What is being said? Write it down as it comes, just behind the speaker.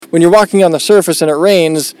when you're walking on the surface and it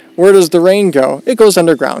rains, where does the rain go? It goes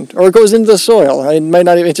underground, or it goes into the soil. It might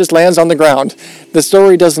not even, it just lands on the ground. The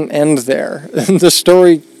story doesn't end there. The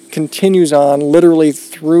story continues on literally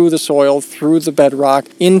through the soil, through the bedrock,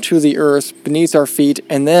 into the earth, beneath our feet,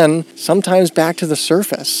 and then sometimes back to the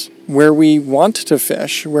surface, where we want to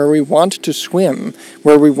fish, where we want to swim,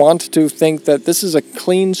 where we want to think that this is a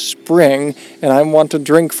clean spring and I want to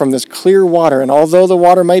drink from this clear water. And although the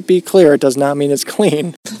water might be clear, it does not mean it's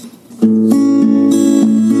clean.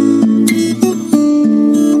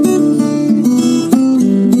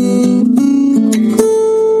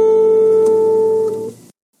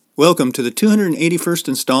 Welcome to the 281st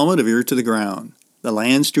installment of Ear to the Ground, the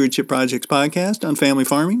Land Stewardship Project's podcast on family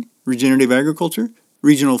farming, regenerative agriculture,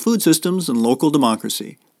 regional food systems, and local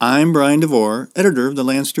democracy. I'm Brian DeVore, editor of the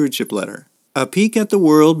Land Stewardship Letter. A peek at the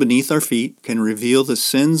world beneath our feet can reveal the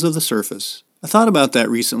sins of the surface. I thought about that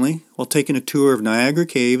recently while taking a tour of Niagara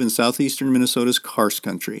Cave in southeastern Minnesota's karst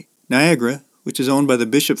country. Niagara, which is owned by the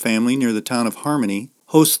Bishop family near the town of Harmony,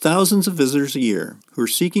 hosts thousands of visitors a year who are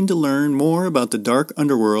seeking to learn more about the dark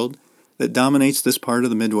underworld that dominates this part of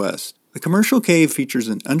the Midwest. The commercial cave features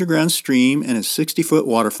an underground stream and a 60-foot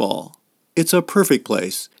waterfall. It's a perfect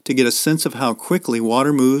place to get a sense of how quickly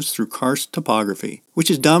water moves through karst topography, which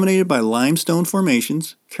is dominated by limestone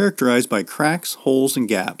formations characterized by cracks, holes, and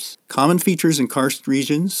gaps. Common features in karst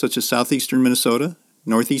regions such as southeastern Minnesota,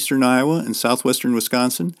 northeastern Iowa, and southwestern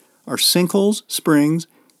Wisconsin are sinkholes, springs,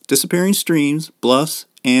 disappearing streams, bluffs,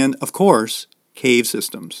 and, of course, cave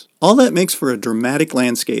systems. All that makes for a dramatic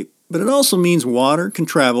landscape, but it also means water can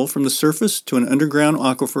travel from the surface to an underground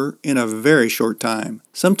aquifer in a very short time,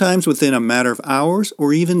 sometimes within a matter of hours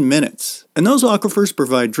or even minutes. And those aquifers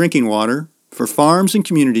provide drinking water for farms and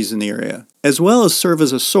communities in the area, as well as serve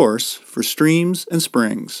as a source for streams and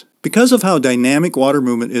springs. Because of how dynamic water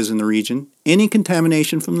movement is in the region, any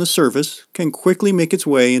contamination from the surface can quickly make its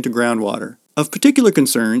way into groundwater. Of particular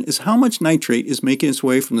concern is how much nitrate is making its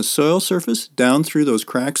way from the soil surface down through those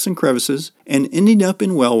cracks and crevices and ending up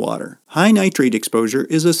in well water. High nitrate exposure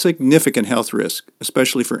is a significant health risk,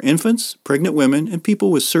 especially for infants, pregnant women, and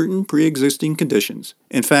people with certain pre-existing conditions.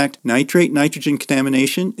 In fact, nitrate-nitrogen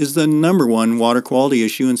contamination is the #1 water quality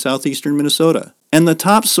issue in southeastern Minnesota. And the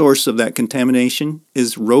top source of that contamination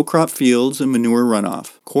is row crop fields and manure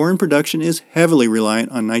runoff. Corn production is heavily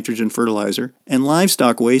reliant on nitrogen fertilizer, and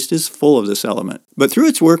livestock waste is full of this element. But through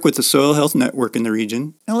its work with the Soil Health Network in the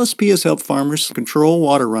region, LSP has helped farmers control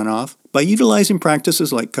water runoff by utilizing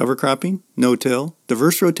practices like cover cropping, no-till,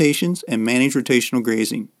 diverse rotations, and managed rotational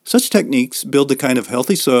grazing. Such techniques build the kind of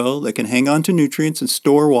healthy soil that can hang on to nutrients and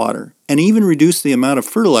store water, and even reduce the amount of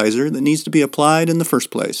fertilizer that needs to be applied in the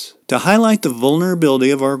first place. To highlight the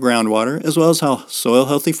vulnerability of our groundwater, as well as how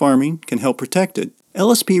soil-healthy farming can help protect it,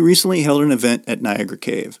 LSP recently held an event at Niagara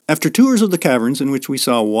Cave. After tours of the caverns in which we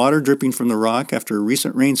saw water dripping from the rock after a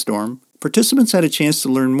recent rainstorm, participants had a chance to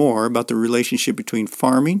learn more about the relationship between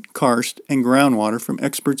farming, karst, and groundwater from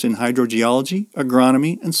experts in hydrogeology,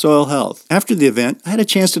 agronomy, and soil health. After the event, I had a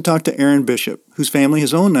chance to talk to Aaron Bishop, whose family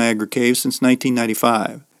has owned Niagara Cave since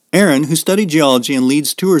 1995. Aaron, who studied geology and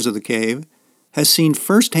leads tours of the cave, has seen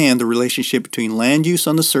firsthand the relationship between land use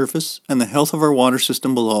on the surface and the health of our water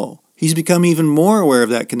system below. He's become even more aware of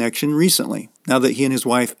that connection recently, now that he and his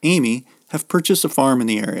wife, Amy, have purchased a farm in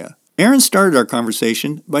the area. Aaron started our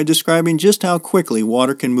conversation by describing just how quickly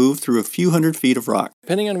water can move through a few hundred feet of rock.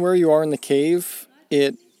 Depending on where you are in the cave,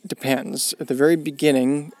 it depends. At the very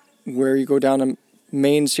beginning, where you go down a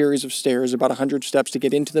main series of stairs, about 100 steps to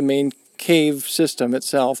get into the main cave system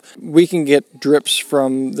itself, we can get drips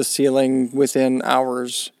from the ceiling within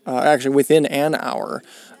hours, within an hour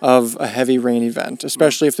of a heavy rain event,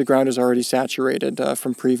 especially if the ground is already saturated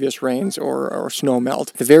from previous rains or snow melt.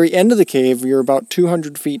 At the very end of the cave, you're about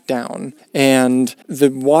 200 feet down, and the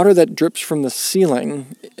water that drips from the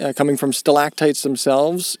ceiling, coming from stalactites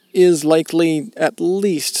themselves, is likely at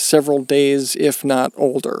least several days, if not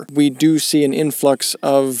older. We do see an influx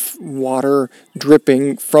of water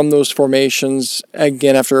dripping from those formations,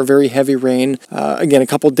 again, after a very heavy rain, a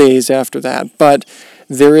couple days after that. But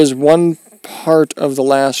there is one part of the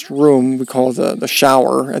last room we call the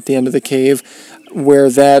shower at the end of the cave, where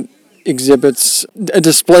that exhibits a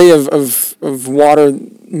display of water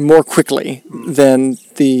more quickly than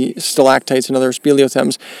the stalactites and other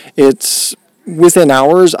speleothems. It's within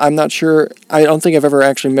hours. I'm not sure. I don't think I've ever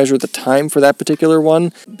actually measured the time for that particular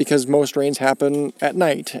one, because most rains happen at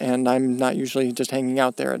night, and I'm not usually just hanging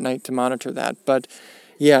out there at night to monitor that. But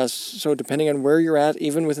Yes, so depending on where you're at,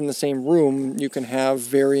 even within the same room, you can have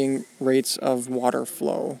varying rates of water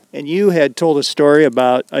flow. And you had told a story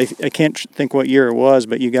about, I can't think what year it was,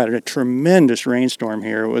 but you got a tremendous rainstorm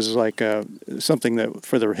here. It was like something that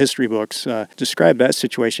for the history books. Describe that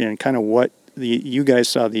situation and kind of what you guys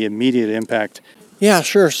saw the immediate impact. Yeah,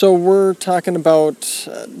 sure. So we're talking about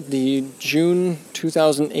the June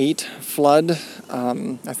 2008 flood.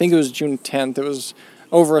 I think it was June 10th. It was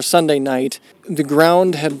over a Sunday night. The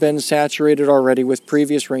ground had been saturated already with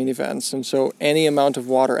previous rain events, and so any amount of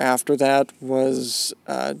water after that was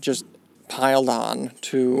just piled on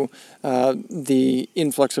to the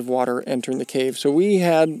influx of water entering the cave. So we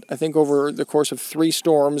had, I think, over the course of 3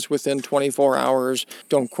 storms within 24 hours,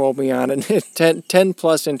 don't quote me on it, 10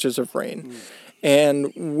 plus inches of rain.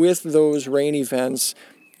 And with those rain events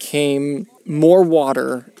came more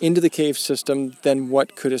water into the cave system than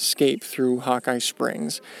what could escape through Hawkeye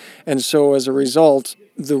Springs. And so as a result,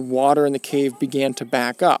 the water in the cave began to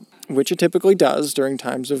back up, which it typically does during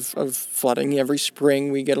times of flooding. Every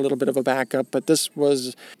spring we get a little bit of a backup, but this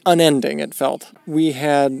was unending, it felt. We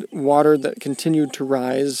had water that continued to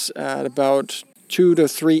rise at about 2 to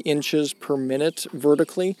 3 inches per minute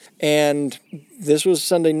vertically, and this was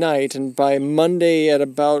Sunday night, and by Monday at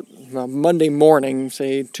about Monday morning,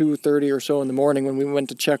 say 2:30 or so in the morning when we went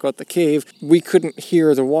to check out the cave, we couldn't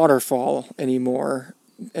hear the waterfall anymore.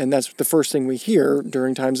 And that's the first thing we hear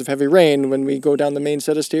during times of heavy rain. When we go down the main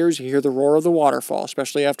set of stairs, you hear the roar of the waterfall,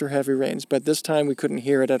 especially after heavy rains. But this time we couldn't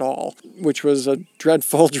hear it at all, which was a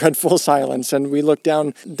dreadful, dreadful silence. And we looked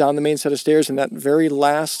down the main set of stairs, and that very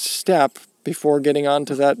last step before getting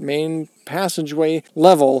onto that main passageway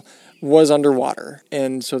level was underwater.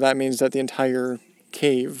 And so that means that the entire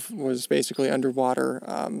cave was basically underwater.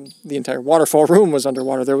 The entire waterfall room was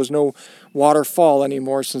underwater. There was no waterfall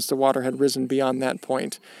anymore since the water had risen beyond that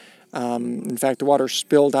point. In fact, the water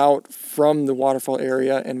spilled out from the waterfall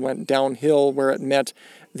area and went downhill where it met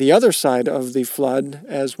the other side of the flood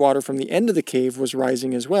as water from the end of the cave was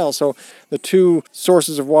rising as well. So the two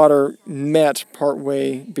sources of water met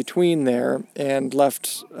partway between there and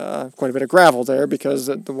left quite a bit of gravel there because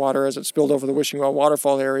the water, as it spilled over the Wishing Well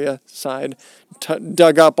waterfall area side,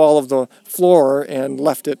 dug up all of the floor and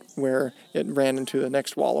left it where it ran into the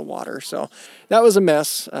next wall of water. So that was a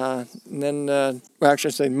mess. And then,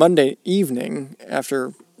 actually, say Monday evening,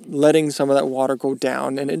 after letting some of that water go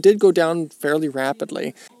down, and it did go down fairly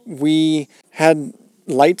rapidly, we had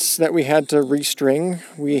lights that we had to restring.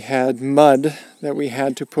 We had mud that we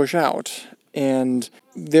had to push out. And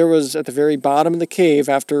there was, at the very bottom of the cave,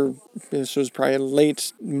 after, this was probably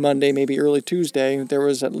late Monday, maybe early Tuesday, there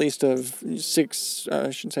was at least 8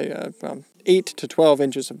 to 12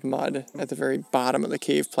 inches of mud at the very bottom of the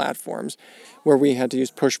cave platforms, where we had to use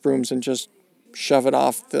push brooms and just shove it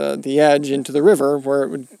off the edge into the river where it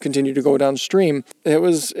would continue to go downstream. It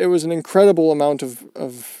was an incredible amount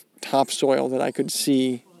of topsoil that I could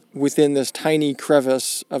see within this tiny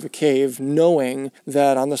crevice of a cave, knowing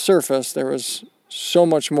that on the surface there was so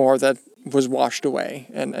much more that was washed away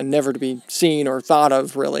and never to be seen or thought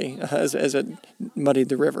of, really, as it muddied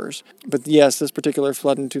the rivers. But yes, this particular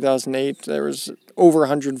flood in 2008, there was over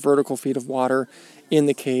 100 vertical feet of water in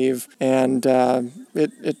the cave, and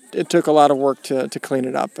it took a lot of work to clean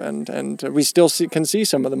it up, and we still can see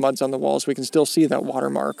some of the muds on the walls. We can still see that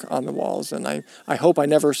watermark on the walls, and I hope I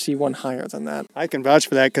never see one higher than that. I can vouch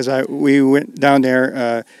for that because we went down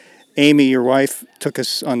there. Amy, your wife, took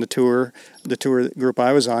us on the tour group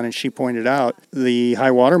I was on, and she pointed out the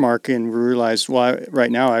high water mark, and we realized, well, right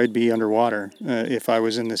now I would be underwater if I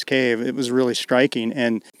was in this cave. It was really striking,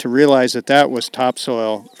 and to realize that was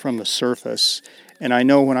topsoil from the surface. And I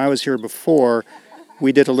know when I was here before,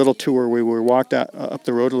 we did a little tour. We walked up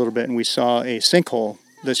the road a little bit, and we saw a sinkhole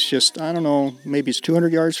that's just, I don't know, maybe it's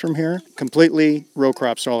 200 yards from here, completely row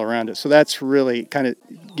crops all around it. So that's really kind of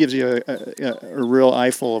gives you a real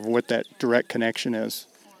eyeful of what that direct connection is.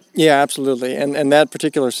 Yeah, absolutely. And that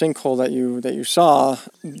particular sinkhole that you saw,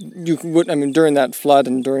 during that flood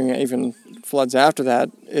and during even floods after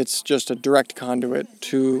that, it's just a direct conduit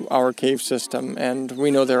to our cave system. And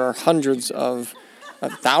we know there are hundreds of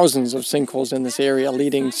thousands of sinkholes in this area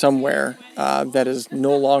leading somewhere that is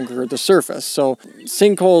no longer the surface. So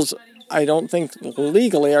sinkholes, I don't think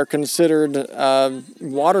legally are considered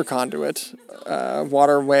water conduit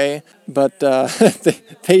waterway, but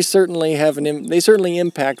they certainly have they certainly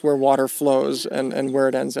impact where water flows and where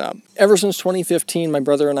it ends up. Ever since 2015, my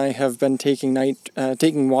brother and I have been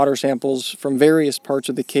taking water samples from various parts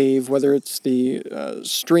of the cave, whether it's the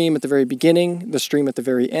stream at the very beginning, the stream at the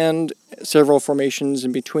very end, several formations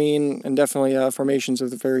in between, and definitely formations at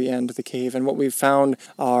the very end of the cave. And what we've found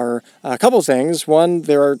are a couple things. One,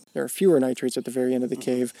 there are fewer nitrates at the very end of the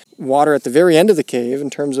cave. Water at the very end of the cave in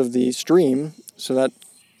terms of the stream, so that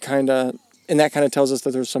kind of tells us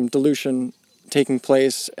that there's some dilution taking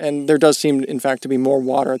place, and there does seem, in fact, to be more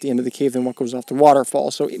water at the end of the cave than what goes off the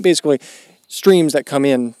waterfall. So basically, streams that come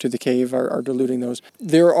in to the cave are diluting those.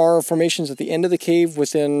 There are formations at the end of the cave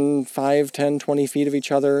within 5, 10, 20 feet of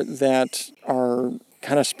each other that are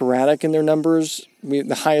kind of sporadic in their numbers.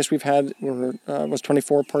 The highest we've had was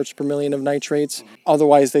 24 parts per million of nitrates.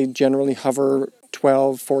 Otherwise, they generally hover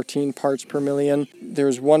 12, 14 parts per million.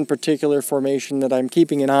 There's one particular formation that I'm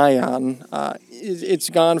keeping an eye on. It's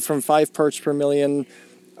gone from 5 parts per million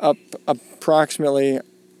up approximately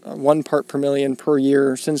 1 part per million per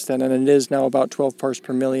year since then, and it is now about 12 parts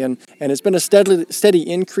per million. And it's been a steady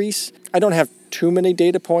increase. I don't have too many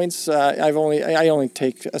data points. I only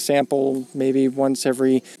take a sample maybe once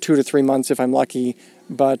every 2 to 3 months if I'm lucky.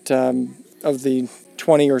 But of the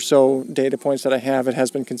 20 or so data points that I have, it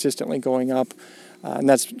has been consistently going up. And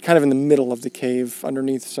that's kind of in the middle of the cave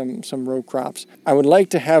underneath some row crops. I would like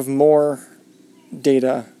to have more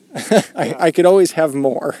data. I could always have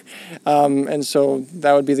more. And so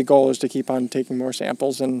that would be the goal, is to keep on taking more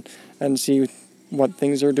samples and see what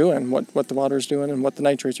things are doing, what the water is doing, and what the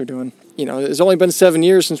nitrates are doing. It's only been 7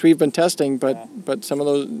 years since we've been testing, but some of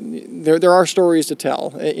those, there are stories to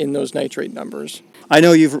tell in those nitrate numbers. I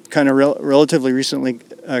know you've kind of relatively recently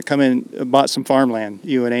come in, bought some farmland,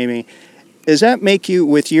 you and Amy. Does that make you,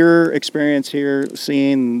 with your experience here,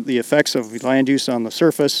 seeing the effects of land use on the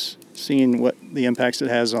surface, seeing what the impacts it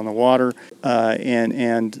has on the water,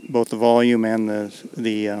 and both the volume and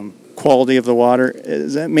the quality of the water,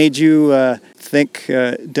 has that made you think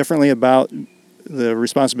differently about the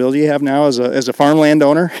responsibility you have now as a farmland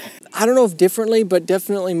owner? I don't know if differently, but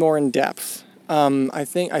definitely more in depth. I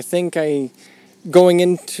think going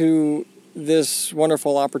into this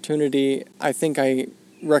wonderful opportunity, I think I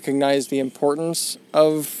recognize the importance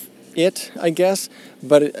of it, I guess.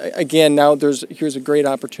 But again, now here's a great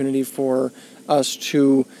opportunity for us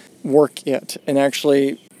to work it and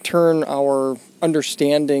actually turn our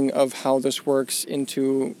understanding of how this works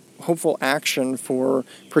into hopeful action for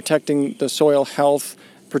protecting the soil health,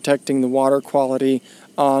 protecting the water quality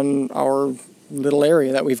on our little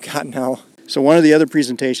area that we've got now. So one of the other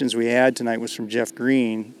presentations we had tonight was from Jeff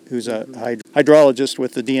Green, who's a hydrologist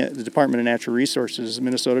with the Department of Natural Resources,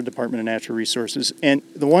 Minnesota Department of Natural Resources. And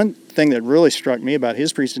the one thing that really struck me about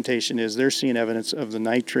his presentation is they're seeing evidence of the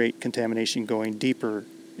nitrate contamination going deeper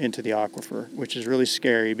into the aquifer, which is really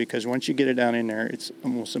scary because once you get it down in there, it's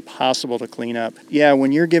almost impossible to clean up. Yeah,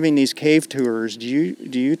 when you're giving these cave tours, do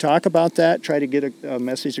you talk about that? Try to get a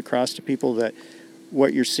message across to people that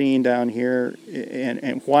what you're seeing down here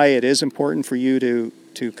and why it is important for you to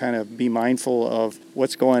kind of be mindful of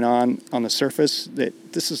what's going on the surface,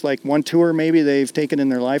 that this is like one tour maybe they've taken in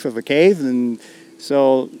their life of a cave, and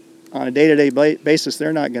so on a day-to-day basis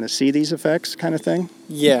they're not going to see these effects, kind of thing?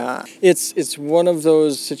 Yeah, it's one of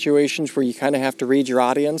those situations where you kind of have to read your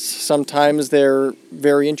audience. Sometimes they're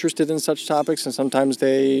very interested in such topics, and sometimes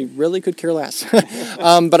they really could care less.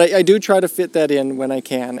 But I do try to fit that in when I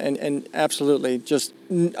can, and absolutely, just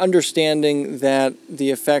understanding that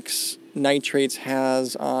the effects nitrates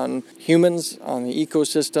has on humans, on the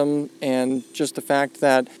ecosystem, and just the fact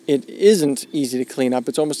that it isn't easy to clean up.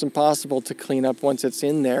 It's almost impossible to clean up once it's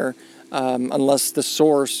in there, unless the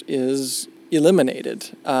source is eliminated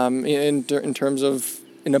in terms of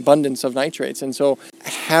an abundance of nitrates. And so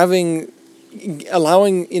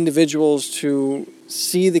allowing individuals to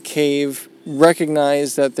see the cave,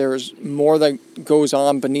 recognize that there's more that goes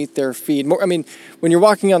on beneath their feet. When you're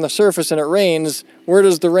walking on the surface and it rains, where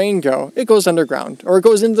does the rain go? It goes underground, or it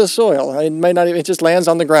goes into the soil. It just lands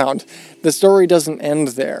on the ground. The story doesn't end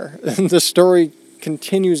there. The story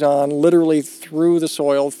continues on literally through the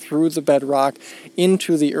soil, through the bedrock,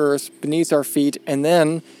 into the earth, beneath our feet, and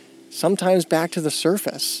then sometimes back to the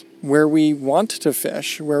surface, where we want to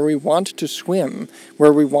fish, where we want to swim,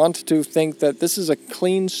 where we want to think that this is a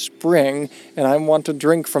clean spring and I want to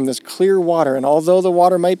drink from this clear water. And although the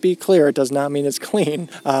water might be clear, it does not mean it's clean,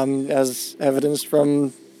 as evidenced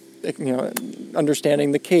from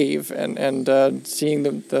understanding the cave and seeing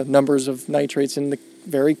the numbers of nitrates in the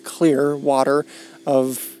very clear water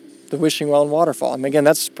of the Wishing Well and waterfall. And again,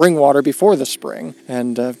 that's spring water before the spring.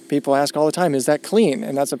 And people ask all the time, is that clean?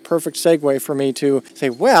 And that's a perfect segue for me to say,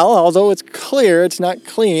 well, although it's clear, it's not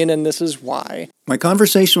clean, and this is why. My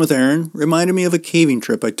conversation with Aaron reminded me of a caving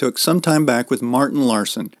trip I took some time back with Martin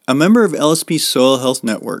Larson, a member of LSP's Soil Health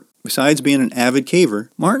Network. Besides being an avid caver,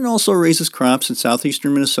 Martin also raises crops in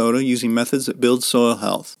southeastern Minnesota using methods that build soil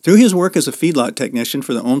health. Through his work as a feedlot technician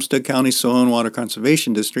for the Olmsted County Soil and Water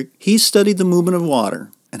Conservation District, he's studied the movement of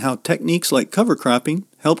water and how techniques like cover cropping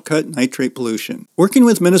help cut nitrate pollution. Working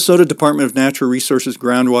with Minnesota Department of Natural Resources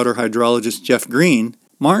groundwater hydrologist Jeff Green,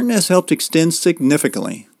 Martin has helped extend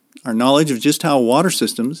significantly our knowledge of just how water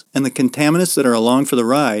systems and the contaminants that are along for the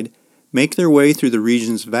ride make their way through the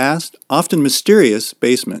region's vast, often mysterious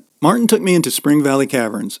basement. Martin took me into Spring Valley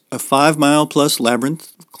Caverns, a 5-mile-plus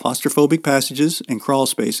labyrinth of claustrophobic passages and crawl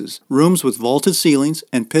spaces, rooms with vaulted ceilings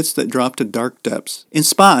and pits that drop to dark depths. In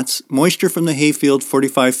spots, moisture from the hayfield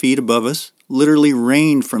 45 feet above us literally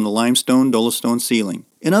rained from the limestone dolostone ceiling.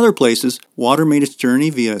 In other places, water made its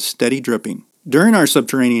journey via a steady dripping. During our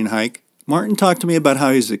subterranean hike, Martin talked to me about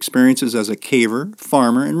how his experiences as a caver,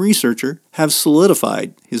 farmer, and researcher have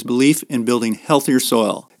solidified his belief in building healthier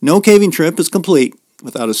soil. No caving trip is complete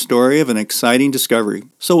without a story of an exciting discovery.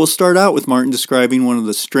 So we'll start out with Martin describing one of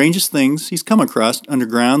the strangest things he's come across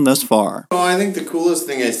underground thus far. Well, I think the coolest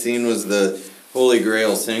thing I seen was the Holy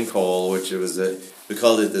Grail sinkhole, which we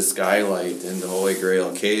called it the skylight in the Holy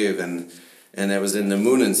Grail cave, and it was in the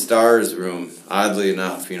Moon and Stars room, oddly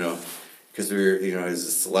enough, because we were, it's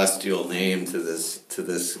a celestial name to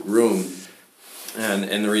this room,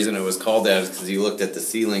 and the reason it was called that is because you looked at the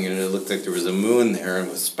ceiling and it looked like there was a moon there and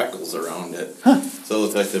with speckles around it, so it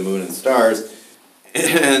looked like the Moon and Stars,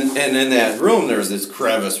 and in that room there was this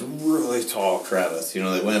crevice, really tall crevice,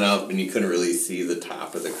 that went up and you couldn't really see the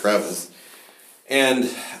top of the crevice, and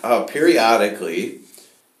periodically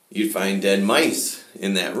you'd find dead mice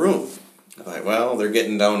in that room. Like, well, they're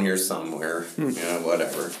getting down here somewhere,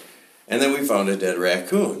 whatever. And then we found a dead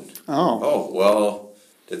raccoon. Oh, well,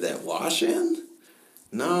 did that wash in?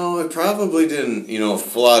 No, it probably didn't,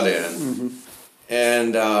 flood in. Mm-hmm.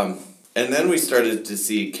 And then we started to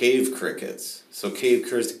see cave crickets. So cave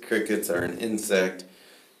crickets are an insect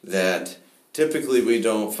that typically we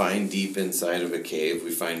don't find deep inside of a cave.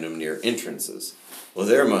 We find them near entrances. Well,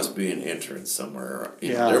 there must be an entrance somewhere.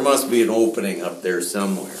 There must be an opening up there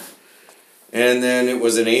somewhere. And then it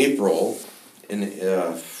was in April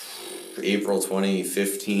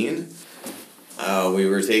 2015, we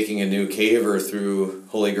were taking a new caver through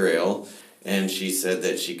Holy Grail, and she said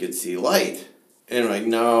that she could see light. And I'm like,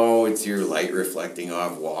 no, it's your light reflecting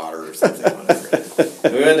off water or something. Whatever.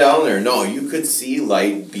 We went down there. No, you could see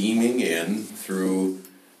light beaming in through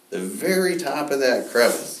the very top of that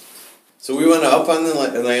crevice. So we went up on the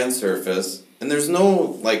land surface, and there's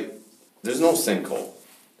no sinkhole.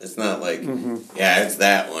 It's not like, it's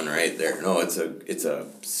that one right there. No, it's a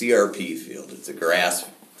CRP field. It's a grass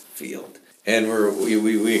field. And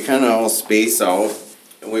we kind of all space out,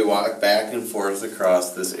 and we walk back and forth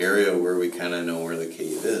across this area where we kind of know where the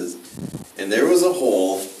cave is. And there was a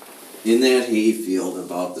hole in that hay field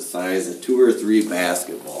about the size of 2 or 3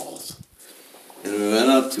 basketballs. And we went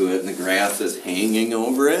up to it, and the grass is hanging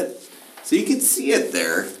over it. So you could see it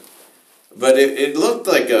there. But it looked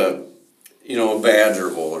like a badger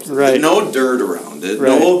hole or something. Right. No dirt around it.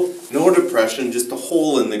 Right. No depression, just a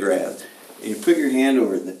hole in the grass. And you put your hand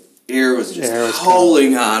over it, the air was just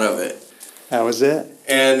howling out of it. That was it.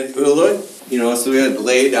 And we looked, so we had to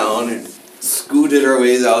lay down and scooted our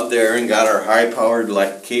ways out there and got our high-powered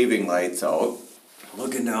caving lights out.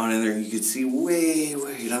 Looking down in there, you could see way,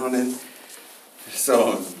 way down in.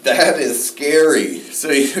 So that is scary. So,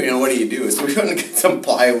 what do you do? So we went and get some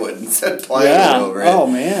plywood and set plywood over it. Oh,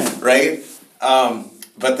 man. Right?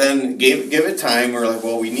 But then give it time. We're like,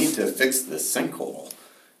 well, we need to fix this sinkhole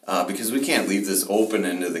because we can't leave this open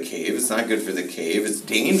into the cave. It's not good for the cave. It's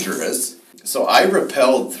dangerous. So I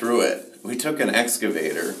rappelled through it. We took an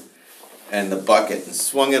excavator and the bucket and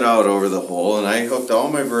swung it out over the hole, and I hooked all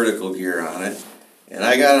my vertical gear on it, and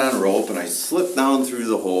I got on rope, and I slipped down through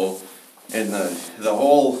the hole, and the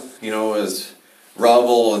hole, was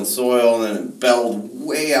rubble and soil, and then it belled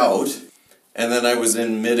way out, and then I was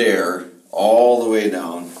in midair all the way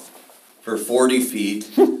down for 40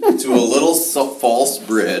 feet to a little false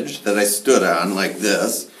bridge that I stood on like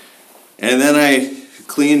this, and then I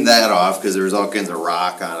cleaned that off because there was all kinds of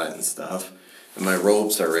rock on it and stuff, and my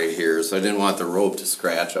ropes are right here, so I didn't want the rope to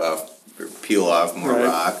scratch off or peel off more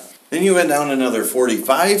rock. Then you went down another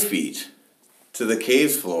 45 feet to the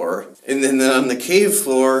cave floor, and then on the cave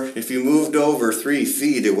floor, if you moved over 3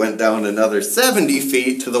 feet, it went down another 70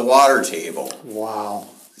 feet to the water table. Wow.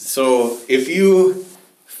 So if you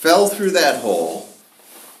fell through that hole,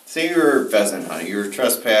 say you were pheasant hunting, you were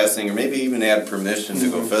trespassing, or maybe even had permission to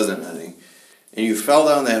go pheasant hunting, and you fell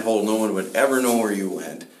down that hole, no one would ever know where you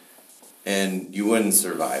went, and you wouldn't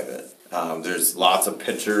survive it. There's lots of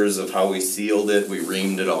pictures of how we sealed it. We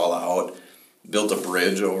reamed it all out, built a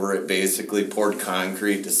bridge over it, basically poured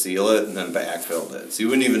concrete to seal it, and then backfilled it. So you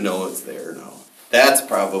wouldn't even know it's there now. That's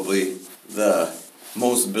probably the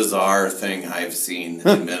most bizarre thing I've seen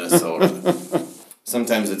in Minnesota.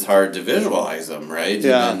 Sometimes it's hard to visualize them, right?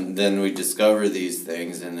 Yeah. And then we discover these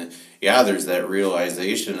things, and there's that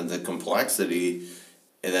realization of the complexity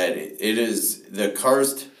that it is the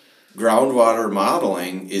karst groundwater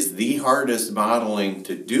modeling is the hardest modeling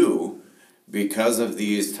to do because of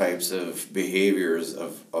these types of behaviors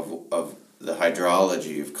of the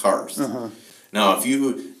hydrology of karst. Now, if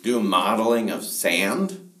you do modeling of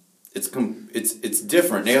sand, it's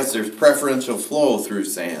different. Yes, there's preferential flow through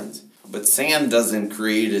sands, but sand doesn't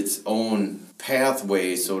create its own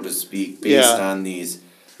pathway, so to speak, based on these.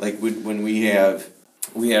 Like when we had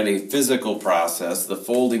a physical process, the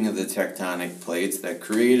folding of the tectonic plates that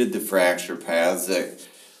created the fracture paths that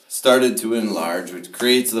started to enlarge, which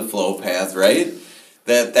creates the flow path, right?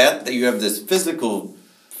 That you have this physical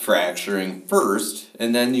fracturing first,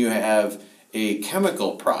 and then you have a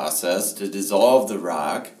chemical process to dissolve the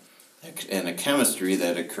rock and a chemistry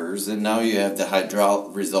that occurs, and now you have the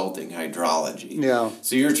resulting hydrology. Yeah.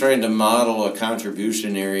 So you're trying to model a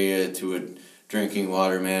contribution area to a drinking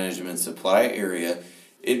water management supply area.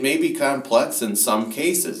 It may be complex in some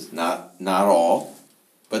cases, not all,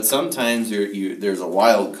 but sometimes there's a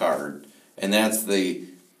wild card, and that's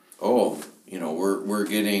we're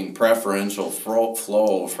getting preferential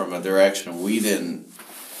flow from a direction we didn't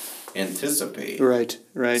anticipate. Right.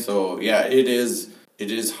 So it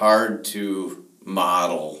is hard to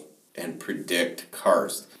model and predict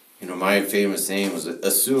karst. My famous saying was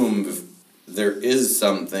assume there is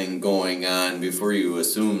something going on before you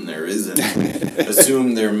assume there isn't.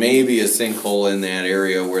 Assume there may be a sinkhole in that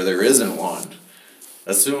area where there isn't one.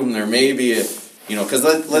 Assume there may be because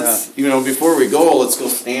let's before we go, let's go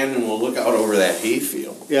stand and we'll look out over that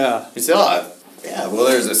hayfield. Yeah. You say, well,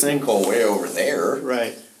 there's a sinkhole way over there.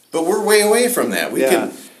 Right. But we're way away from that.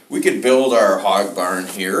 We could build our hog barn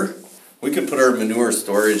here. We could put our manure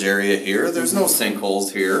storage area here. There's no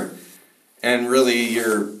sinkholes here. And really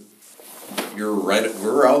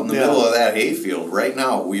we're out in the middle of that hayfield right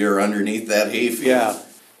now. We are underneath that hayfield. Yeah.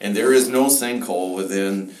 And there is no sinkhole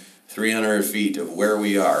within 300 feet of where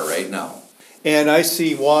we are right now. And I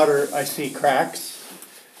see water, I see cracks.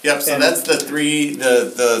 Yep, so that's the three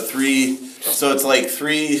so it's like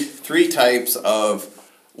three types of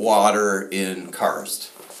water in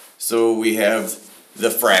karst. So we have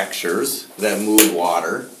the fractures that move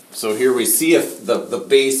water. So here we see the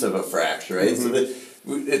base of a fracture, right? So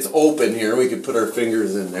it's open here. We could put our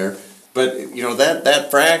fingers in there. But,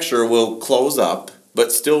 that fracture will close up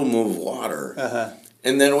but still move water.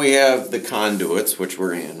 And then we have the conduits, which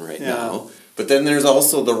we're in right now. But then there's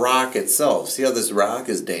also the rock itself. See how this rock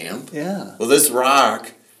is damp? Yeah. Well, this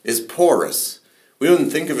rock is porous. We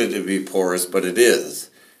wouldn't think of it to be porous, but it is.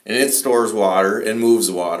 And it stores water and moves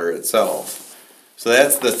water itself. So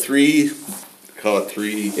that's the call it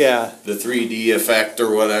the 3D effect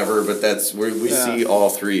or whatever, but that's where we see all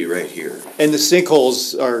three right here. And the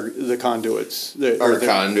sinkholes are the conduits.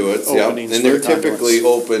 Conduits, yep. And they're typically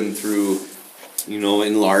open through,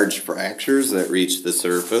 enlarged fractures that reach the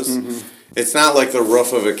surface. It's not like the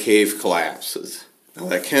roof of a cave collapses. Now,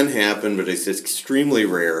 that can happen, but it's extremely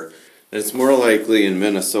rare. And it's more likely in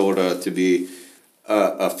Minnesota to be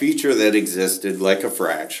a feature that existed like a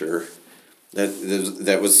fracture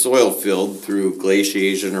that was soil filled through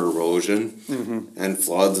glaciation or erosion, and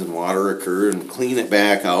floods and water occur and clean it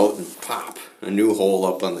back out and pop a new hole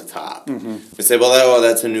up on the top. We say, well,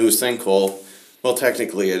 that's a new sinkhole. Well,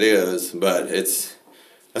 technically it is, but it's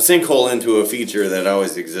a sinkhole into a feature that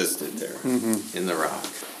always existed there in the rock.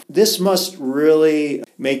 This must really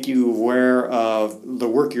make you aware of the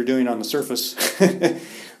work you're doing on the surface.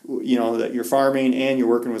 That you're farming and you're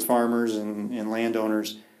working with farmers and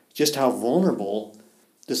landowners, just how vulnerable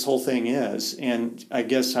this whole thing is. And I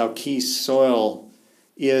guess how key soil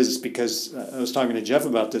is, because I was talking to Jeff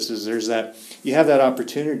about this, is you have that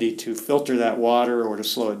opportunity to filter that water or to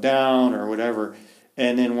slow it down or whatever.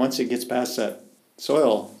 And then once it gets past that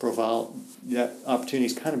soil profile, that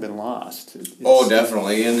opportunity's kind of been lost.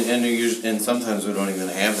 Definitely, and sometimes we don't even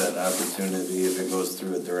have that opportunity if it goes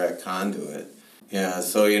through a direct conduit. Yeah,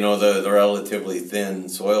 so the relatively thin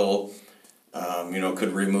soil,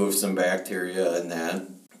 could remove some bacteria in that,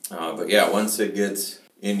 but once it gets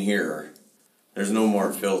in here, There's no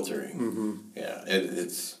more filtering. Yeah,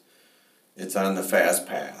 it's on the fast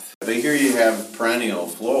path. But here you have perennial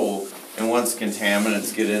flow, and once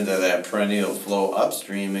contaminants get into that perennial flow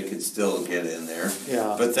upstream, it could still get in there.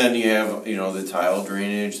 Yeah. But then you have, the tile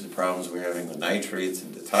drainage, the problems we're having with nitrates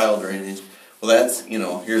and the tile drainage. Well, that's,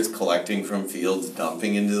 here it's collecting from fields,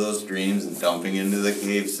 dumping into those streams and dumping into the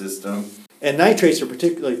cave system. And nitrates are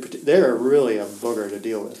they're really a booger to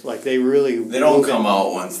deal with. Like they don't come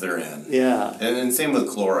out once they're in. Yeah. And then same with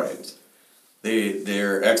chlorides.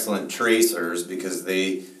 They're excellent tracers because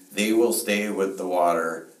they will stay with the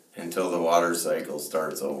water until the water cycle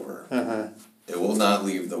starts over. It will not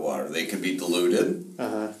leave the water. They could be diluted,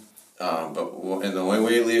 and the only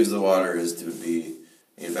way it leaves the water is to be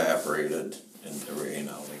evaporated and to rain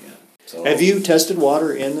out again. So, have you tested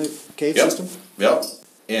water in the cave system? Yep.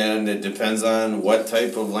 And it depends on what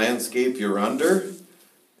type of landscape you're under,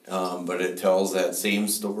 but it tells that same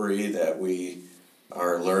story that we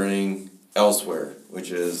are learning elsewhere, which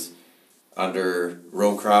is under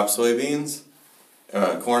row crop soybeans,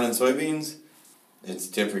 corn and soybeans. It's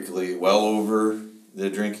typically well over the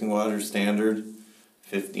drinking water standard,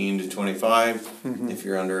 15 to 25. If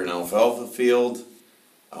you're under an alfalfa field,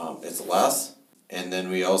 it's less. And then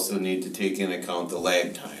we also need to take into account the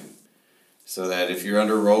lag time. So that if you're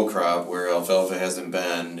under row crop where alfalfa hasn't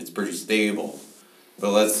been, it's pretty stable.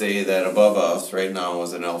 But let's say that above us right now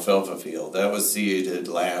was an alfalfa field. That was seeded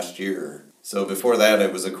last year. So before that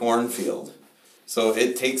it was a corn field. So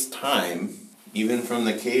it takes time, even from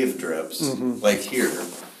the cave drips, like here,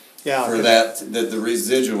 for that the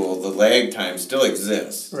residual, the lag time still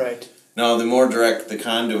exists. Right. Now the more direct the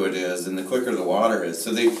conduit is and the quicker the water is.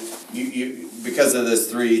 So you because of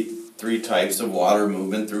this three types of water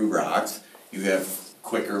movement through rocks, you have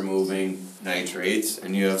quicker moving nitrates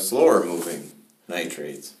and you have slower moving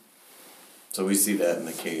nitrates. So we see that in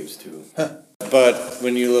the caves too. But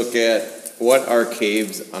when you look at what are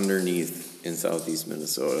caves underneath in southeast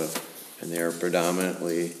Minnesota, and they are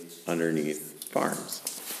predominantly underneath farms.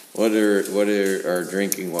 What are our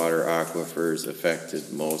drinking water aquifers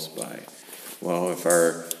affected most by? Well,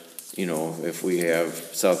 if we have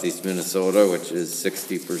southeast Minnesota, which is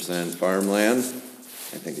 60% farmland,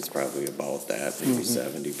 I think it's probably about that, maybe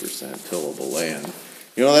 70% tillable land.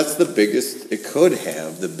 That's the biggest, it could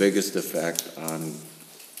have the biggest effect on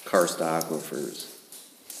karst aquifers.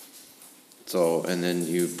 So, and then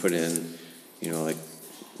you put in, like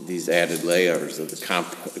these added layers of the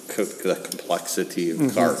complexity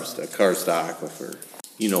of karst, a karst aquifer.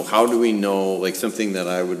 How do we know, like something that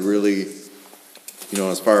I would really,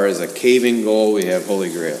 as far as a caving goal, we have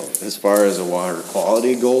Holy Grail. As far as a water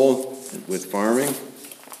quality goal with farming,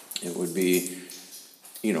 it would be,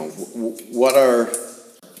 what are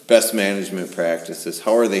best management practices?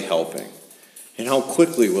 How are they helping? And how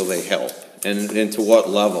quickly will they help? And to what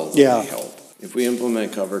level will they help? If we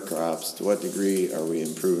implement cover crops, to what degree are we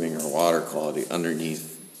improving our water quality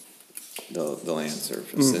underneath the land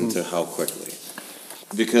surface, and to how quickly?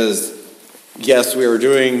 Because, yes, we are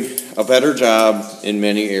doing a better job in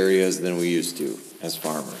many areas than we used to as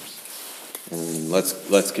farmers. And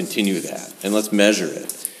let's continue that, and let's measure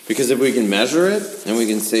it. Because if we can measure it, and we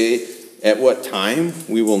can say at what time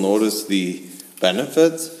we will notice the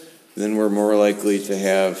benefits, then we're more likely to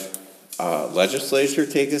have legislature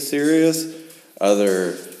take us serious,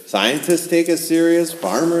 other scientists take us serious,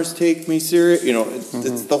 farmers take me serious.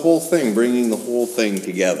 It's the whole thing, bringing the whole thing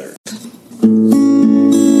together.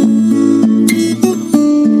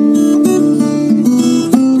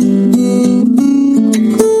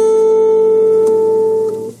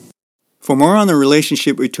 For more on the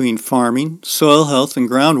relationship between farming, soil health, and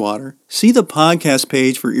groundwater, see the podcast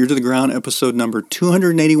page for Ear to the Ground episode number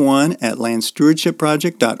 281 at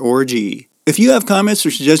landstewardshipproject.org. If you have comments or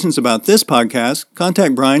suggestions about this podcast,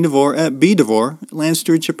 contact Brian DeVore at bdevore at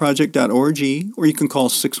landstewardshipproject.org, or you can call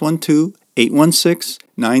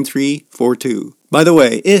 612-816-9342. By the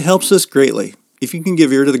way, it helps us greatly if you can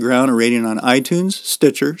give Ear to the Ground a rating on iTunes,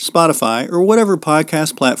 Stitcher, Spotify, or whatever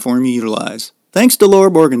podcast platform you utilize. Thanks to Laura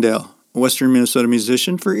Borgendale, a Western Minnesota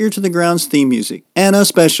musician, for Ear to the Ground's theme music. And a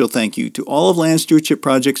special thank you to all of Land Stewardship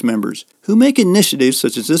Project's members who make initiatives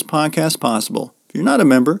such as this podcast possible. If you're not a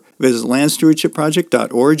member, visit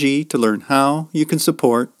landstewardshipproject.org to learn how you can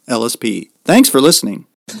support LSP. Thanks for listening.